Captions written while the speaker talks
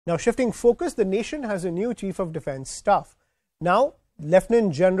Now, shifting focus, the nation has a new Chief of Defence Staff. Now,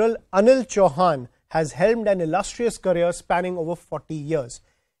 Lt General Anil Chauhan has helmed an illustrious career spanning over 40 years.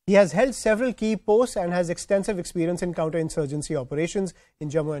 He has held several key posts and has extensive experience in counter-insurgency operations in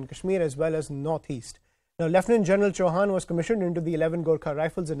Jammu and Kashmir as well as Northeast. Now, Lt General Chauhan was commissioned into the 11 Gorkha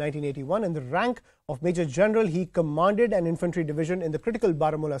Rifles in 1981. In the rank of Major General, he commanded an infantry division in the critical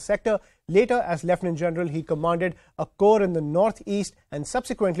Baramulla sector. Later, as Lieutenant General, he commanded a corps in the Northeast and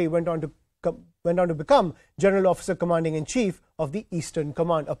subsequently went on to become General Officer Commanding-in-Chief of the Eastern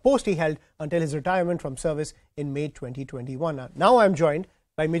Command, a post he held until his retirement from service in May 2021. Now I'm joined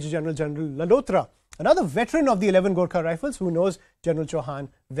by Major General Lalotra, another veteran of the 11 Gorkha Rifles who knows General Chauhan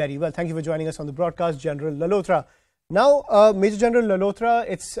very well. Thank you for joining us on the broadcast, General Lalotra. Now, Major General Lalotra,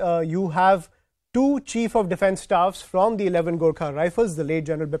 you have two Chief of Defence Staffs from the 11 Gorkha Rifles, the late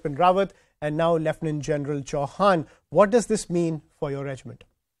Gen Bipin Rawat and now Lt General Chauhan. What does this mean for your regiment?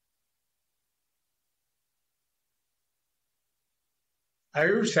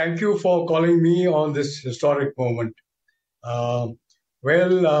 Ayush, thank you for calling me on this historic moment. I'll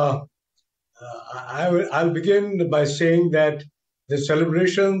begin by saying that the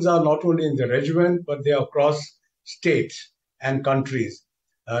celebrations are not only in the regiment, but they are across states and countries.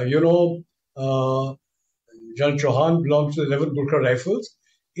 General Chauhan belongs to the 11 Gorkha Rifles.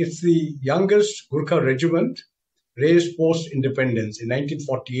 It's the youngest Gorkha regiment raised post-independence in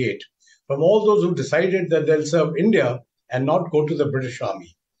 1948 from all those who decided that they'll serve India and not go to the British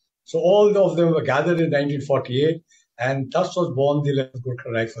Army. So all of them were gathered in 1948, and thus was born the 11th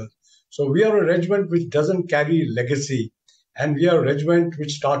Gorkha Rifles. So we are a regiment which doesn't carry legacy, and we are a regiment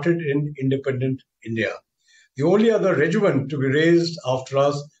which started in independent India. The only other regiment to be raised after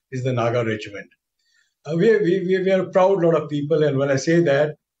us is the Naga regiment. We are a proud lot of people, and when I say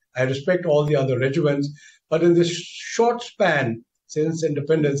that, I respect all the other regiments, but in this short span since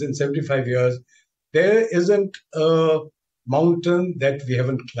independence in 75 years, there isn't a mountain that we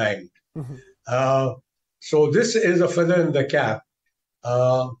haven't climbed. So this is a feather in the cap.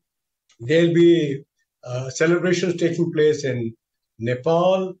 There'll be celebrations taking place in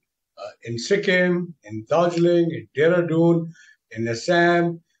Nepal, in Sikkim, in Darjeeling, in Dehradun, in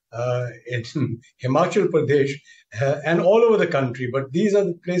Assam, in Himachal Pradesh, and all over the country. But these are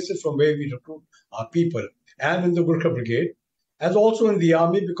the places from where we recruit our people, and in the Gorkha Brigade, as also in the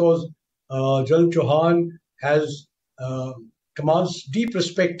army, because General Chauhan commands deep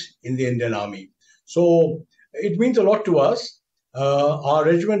respect in the Indian Army. So it means a lot to us. Our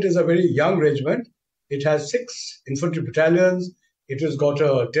regiment is a very young regiment. It has 6 infantry battalions. It has got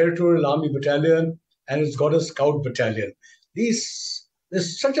a territorial army battalion, and it's got a scout battalion.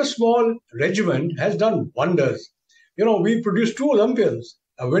 Such a small regiment has done wonders. You know, we produced 2 Olympians,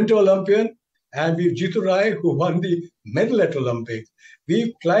 a Winter Olympian, and we've Jitu Rai, who won the medal at Olympics.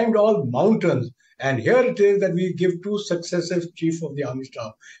 We've climbed all mountains, and here it is that we give 2 successive Chief of the Army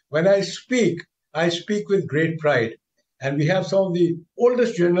Staff. When I speak with great pride. And we have some of the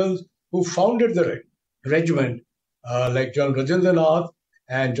oldest generals who founded the regiment, like John Rajendra Nath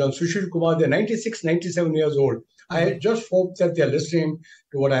and John Sushil Kumar. They're 96, 97 years old. I just hope that they're listening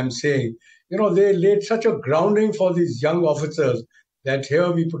to what I'm saying. You know, they laid such a grounding for these young officers that here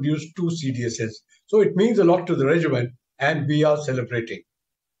we produce 2 CDSs. So it means a lot to the regiment, and we are celebrating.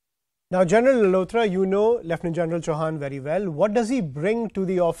 Now, General Lalotra, you know Lt General Chauhan very well. What does he bring to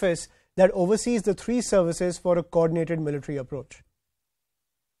the office that oversees the 3 services for a coordinated military approach?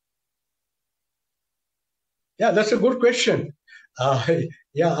 Yeah, that's a good question. I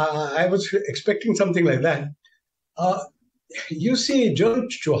was expecting something like that. You see, General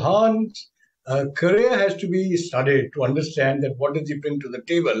Chauhan's career has to be studied to understand that what does he bring to the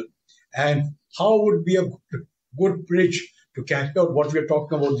table and how would be a good bridge to carry out what we're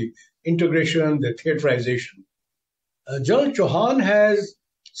talking about, the integration, the theaterization. General Chauhan has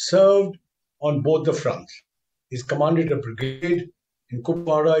served on both the fronts. He's commanded a brigade in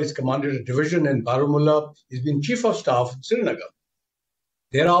Kupwara, he's commanded a division in Baramulla, he's been Chief of Staff in Srinagar.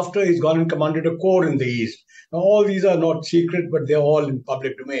 Thereafter, he's gone and commanded a corps in the east. Now, all these are not secret, but they're all in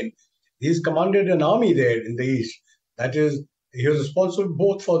public domain. He's commanded an army there in the east. That is, he was responsible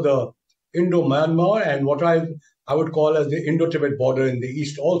both for the Indo-Myanmar and what I would call as the Indo-Tibet border in the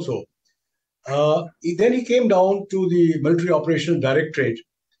east also. Then he came down to the Military Operations Directorate,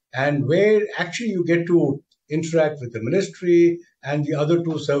 and where actually you get to interact with the ministry and the other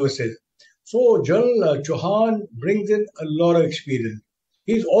 2 services. So General Chauhan brings in a lot of experience.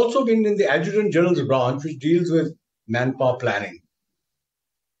 He's also been in the Adjutant General's branch, which deals with manpower planning,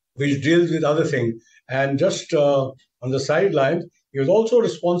 which deals with other things. And just on the sidelines, he was also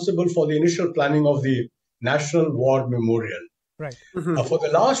responsible for the initial planning of the National War Memorial. Right. For the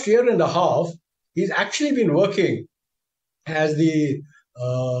last year and a half, he's actually been working as the,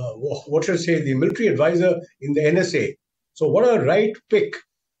 the military advisor in the NSA. So what a right pick.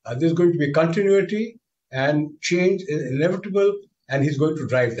 There's going to be continuity and change is inevitable, and he's going to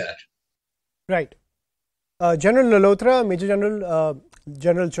drive that. Right. General Lalotra, Major General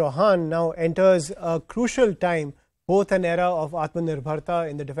General Chauhan now enters a crucial time, both an era of Atmanirbharta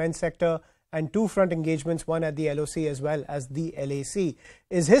in the defense sector and two-front engagements, one at the LOC as well as the LAC.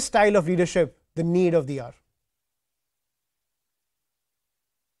 Is his style of leadership the need of the hour?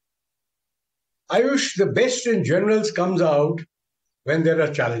 Ayush, the best in generals comes out when there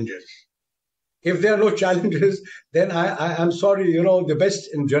are challenges. If there are no challenges, then I'm sorry, the best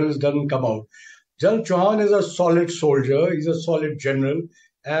in generals doesn't come out. General Chauhan is a solid soldier, he's a solid general,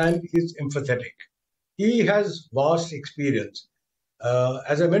 and he's empathetic. He has vast experience.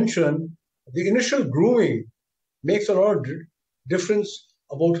 As I mentioned, the initial grooming makes a lot of difference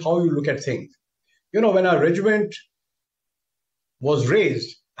about how you look at things. When our regiment was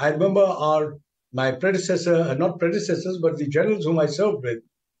raised, I remember my predecessor, not predecessors, but the generals whom I served with,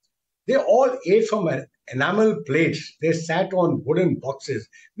 they all ate from enamel plates. They sat on wooden boxes.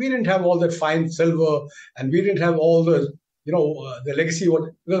 We didn't have all that fine silver, and we didn't have all the, the legacy.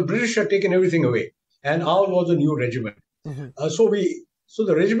 The British had taken everything away, and ours was a new regiment. So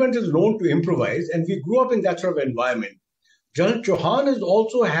the regiment is known to improvise, and we grew up in that sort of environment. General Chauhan has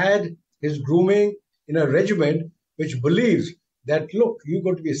also had his grooming in a regiment which believes that, look, you've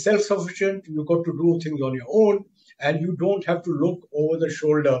got to be self-sufficient, you've got to do things on your own, and you don't have to look over the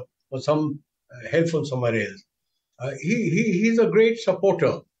shoulder for some help from somewhere else. He's a great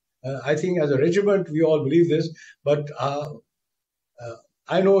supporter. I think as a regiment, we all believe this, but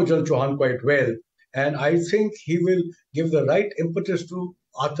I know General Chauhan quite well, and I think he will give the right impetus to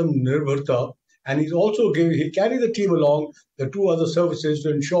Atmanirbharta, and he'll carry the team along, the two other services,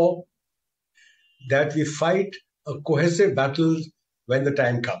 to ensure that we fight a cohesive battles when the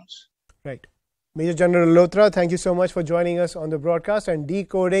time comes. Right. Major General Lalotra, thank you so much for joining us on the broadcast and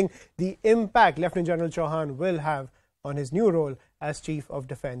decoding the impact Lieutenant General Chauhan will have on his new role as Chief of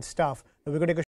Defence Staff. Now we're going to take a